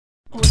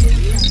Audio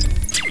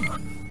jungle.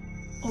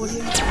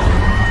 Audio jungle.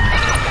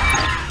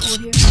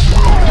 Audio jungle.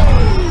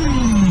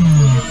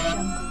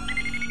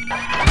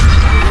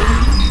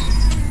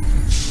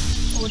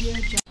 Audio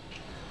jungle.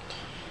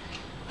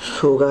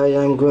 So guys,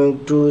 I'm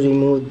going to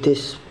remove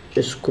this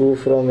screw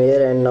from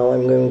here, and now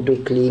I'm going to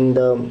clean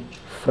the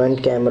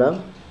front camera,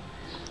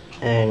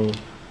 and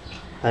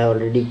I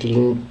already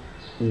cleaned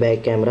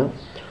back camera.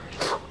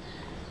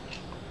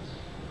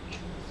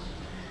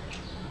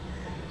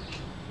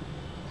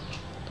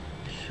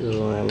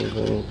 So I'm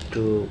going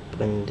to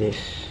open this.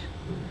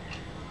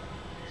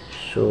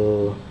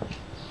 So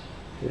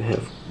you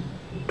have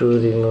to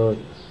remove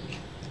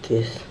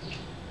this.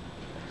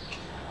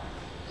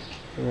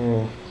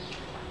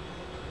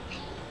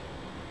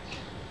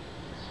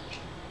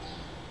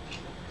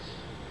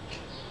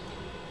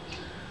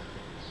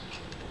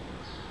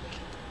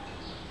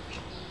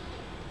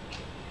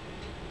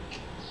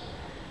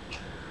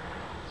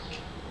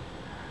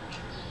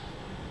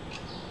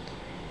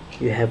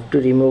 You have to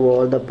remove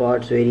all the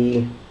parts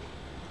very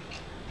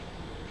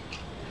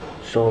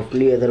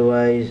softly,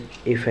 otherwise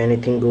if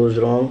anything goes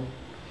wrong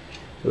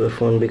your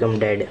phone become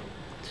dead.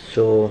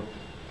 So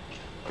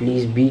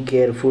please be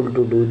careful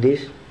to do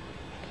this,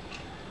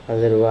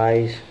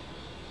 otherwise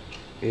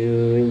you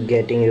will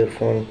getting your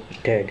phone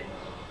dead.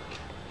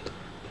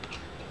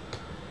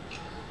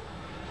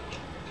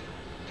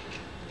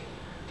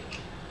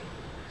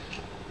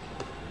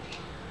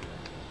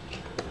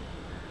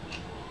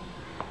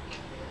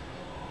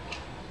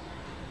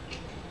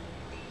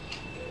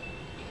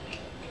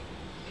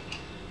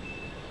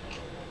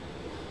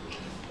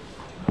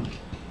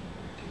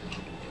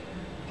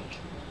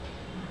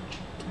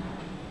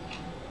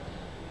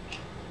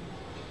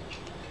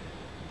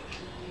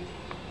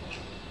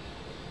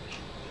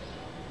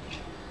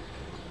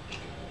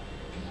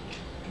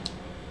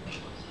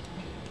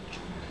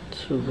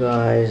 So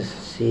guys,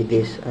 see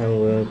this, I'm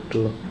going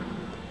to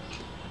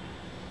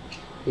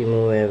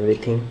remove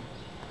everything.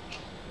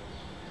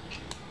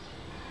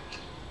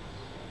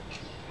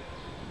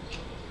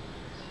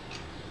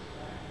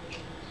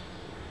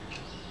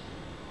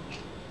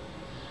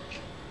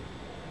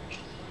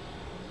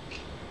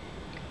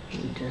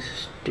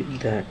 Just stick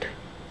that.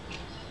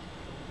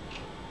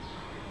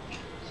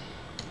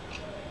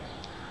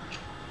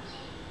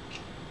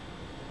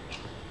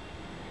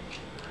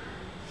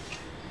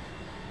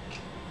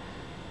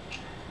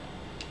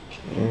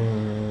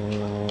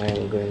 Now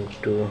I'm going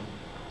to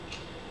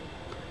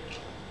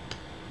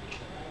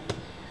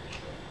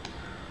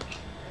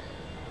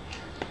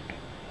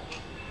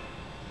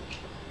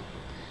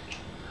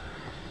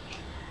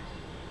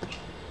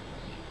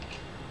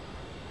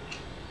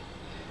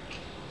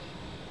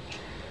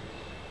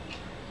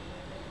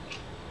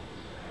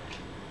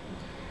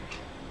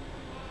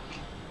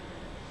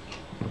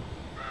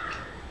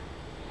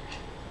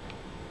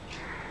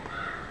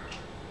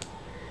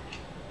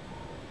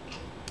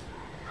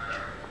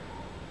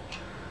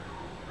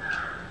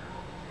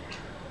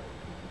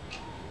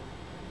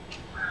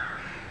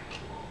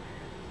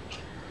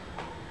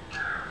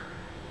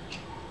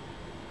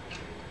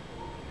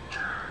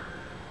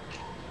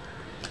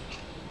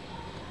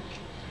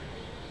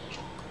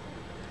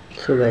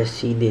So guys,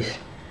 see this,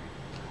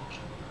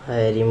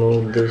 I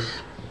removed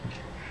this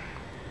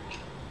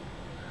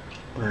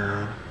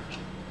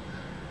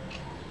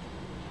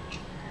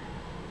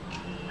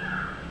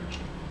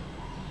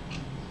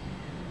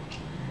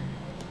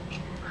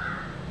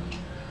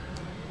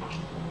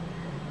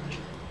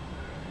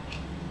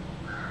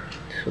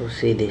so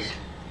see this,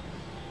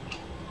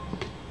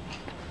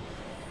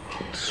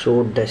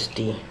 so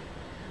dusty,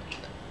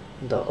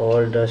 the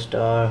all dust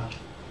are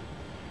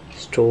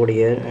stored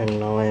here, and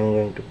now I am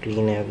going to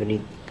clean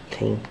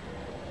everything,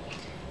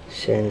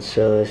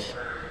 sensors,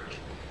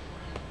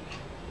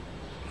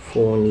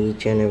 phone,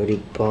 each and every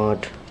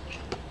part.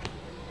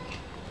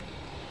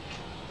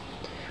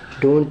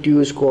 Don't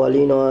use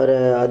Karbonn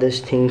or other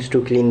things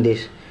to clean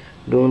this.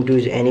 Don't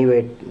use any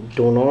wet,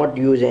 do not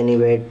use any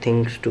wet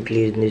things to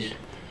clean this.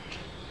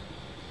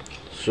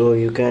 So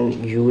you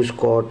can use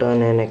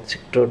cotton and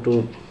etc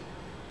to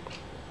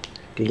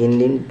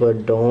clean it,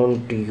 but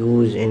don't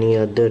use any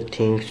other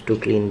things to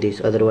clean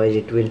this, otherwise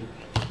it will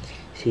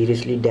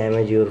seriously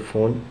damage your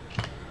phone.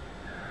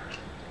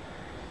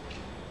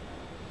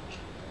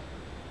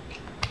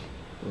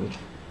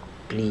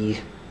 Please.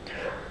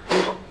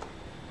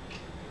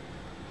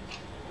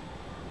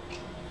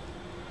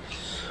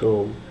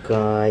 So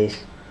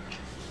guys,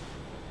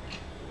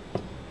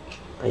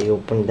 I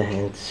opened the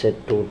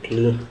handset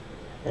totally,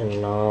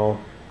 and now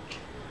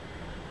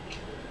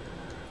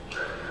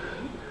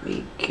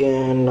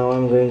now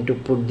I'm going to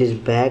put this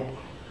back.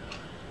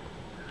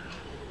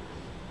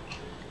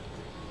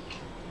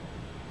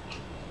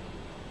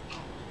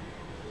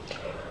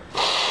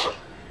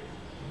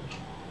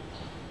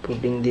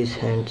 Putting this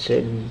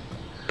handset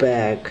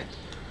back,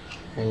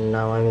 and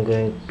now I'm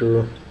going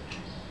to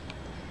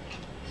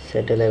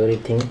settle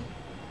everything.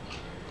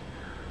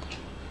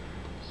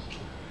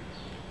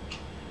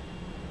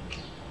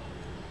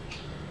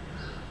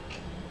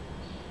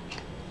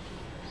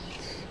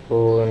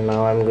 So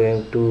now I'm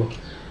going to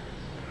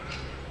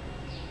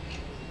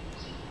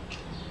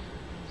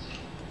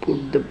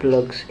put the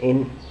plugs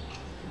in.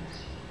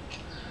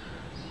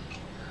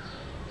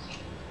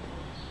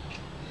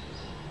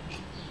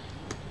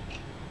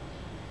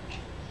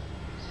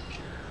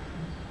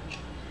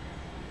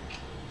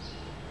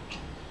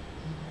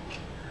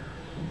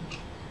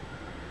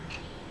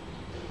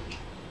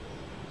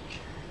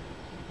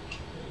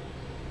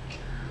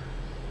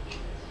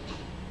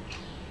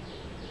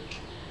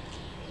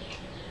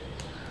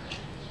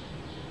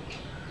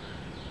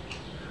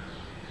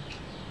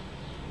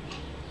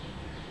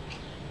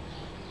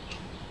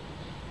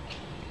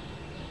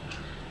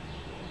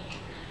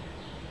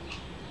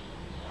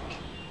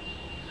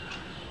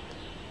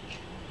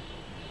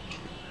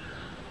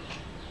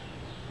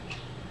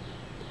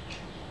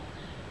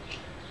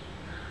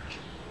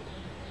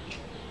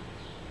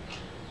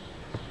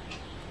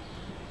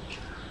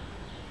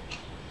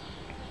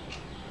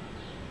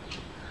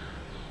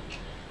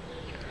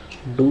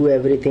 Do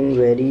everything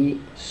very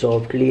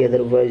softly,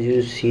 otherwise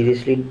you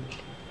seriously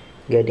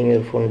getting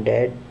your phone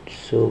dead.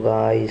 So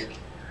guys,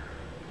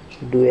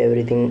 do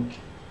everything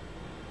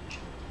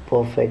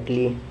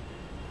perfectly,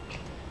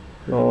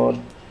 not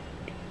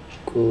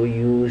go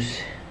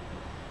use.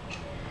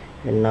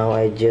 And now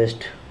I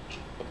just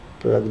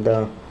plugged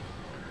in,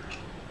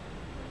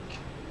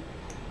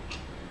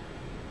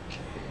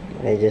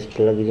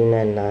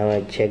 and now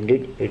I checked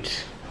it,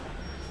 it's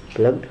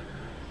plugged.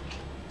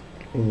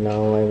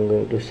 Now I'm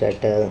going to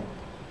settle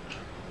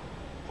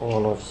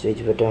on off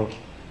switch button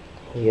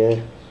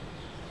here.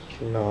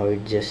 Now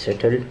it just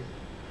settled,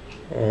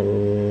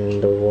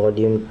 and the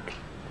volume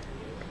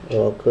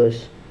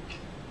rockers,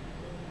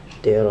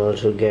 they are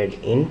also get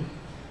in.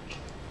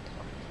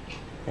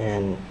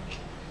 And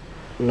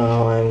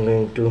now I'm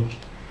going to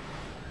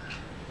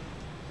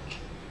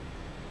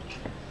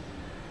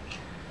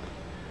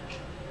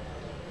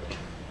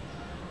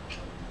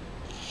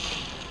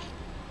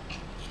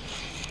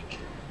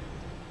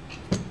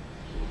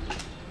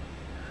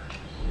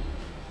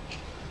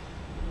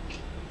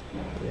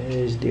where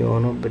is the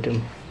on off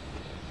button?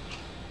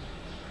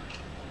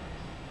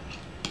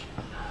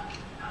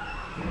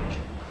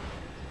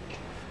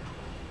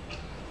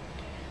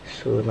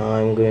 So now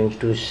I'm going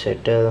to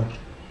settle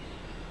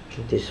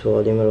this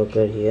volume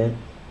rocker here,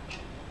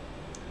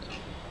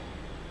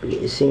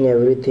 placing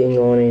everything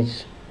on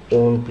its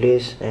own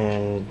place.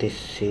 And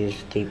this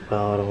is the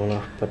power on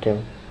off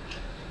button.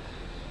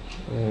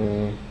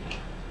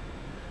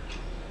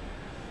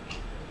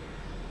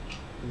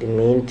 The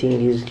main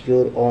thing is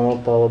your on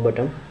off power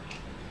button.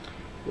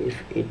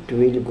 If it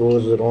will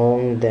goes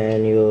wrong,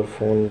 then your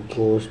phone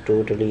goes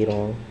totally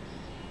wrong.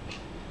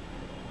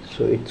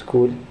 So it's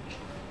cool,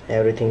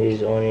 everything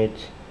is on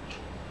its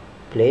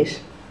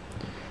place.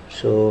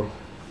 So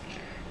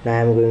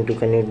now I'm going to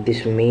connect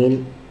this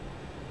main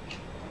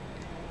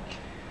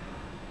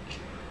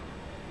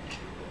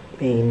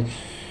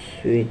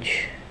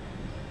switch.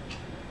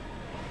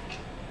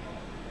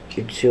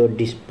 It's your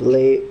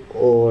display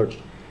or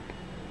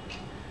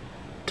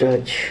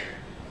touch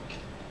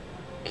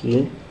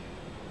key.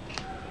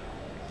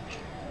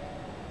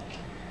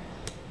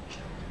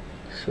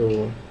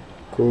 So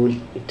cool,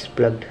 it's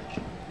plugged.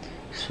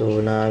 So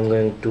now I'm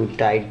going to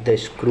tighten the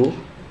screw,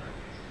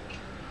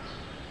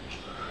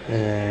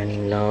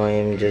 and now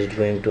I'm just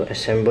going to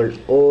assemble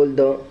all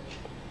the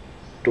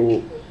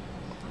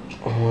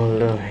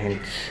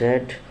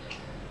handset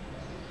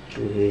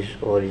to his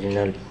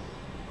original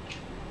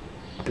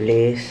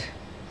place.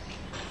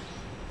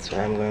 So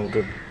I'm going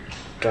to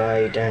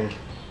tighten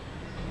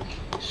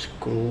and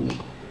screw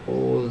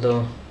all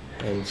the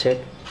handset.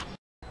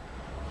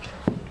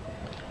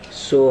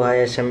 So I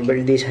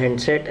assembled this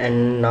handset,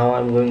 and now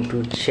I'm going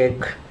to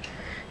check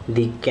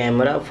the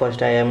camera.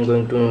 First I am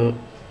going to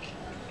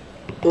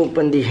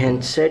open the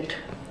handset.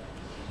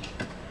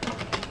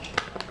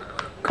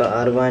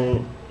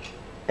 Karbonn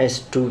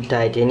S2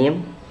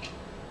 titanium.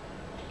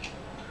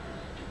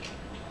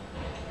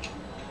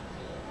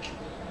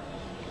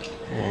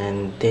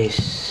 And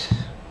this,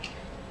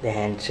 the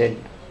handset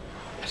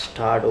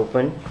start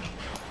open.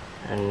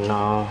 And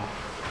now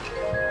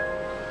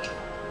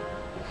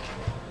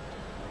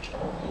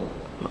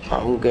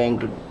I'm going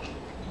to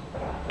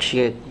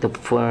check the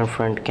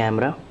front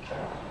camera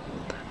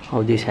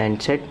of this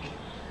handset.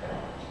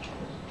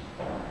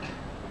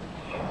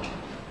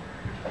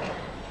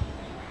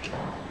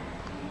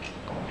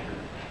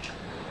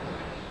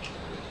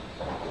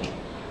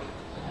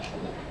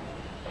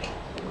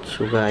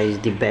 So guys,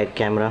 the back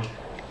camera,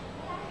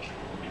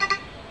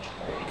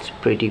 it's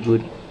pretty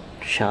good,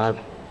 sharp.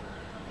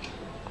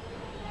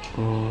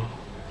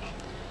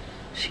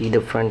 See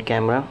the front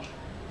camera,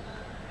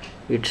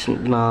 it's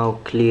now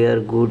clear,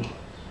 good.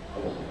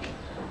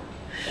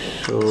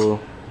 So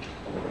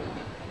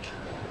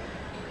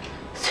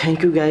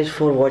thank you guys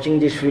for watching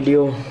this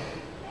video.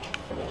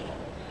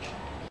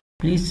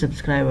 Please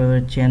subscribe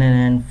our channel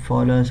and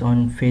follow us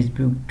on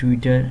Facebook,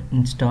 Twitter,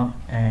 Insta,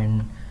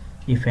 and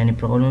if any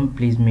problem,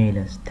 please mail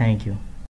us. Thank you.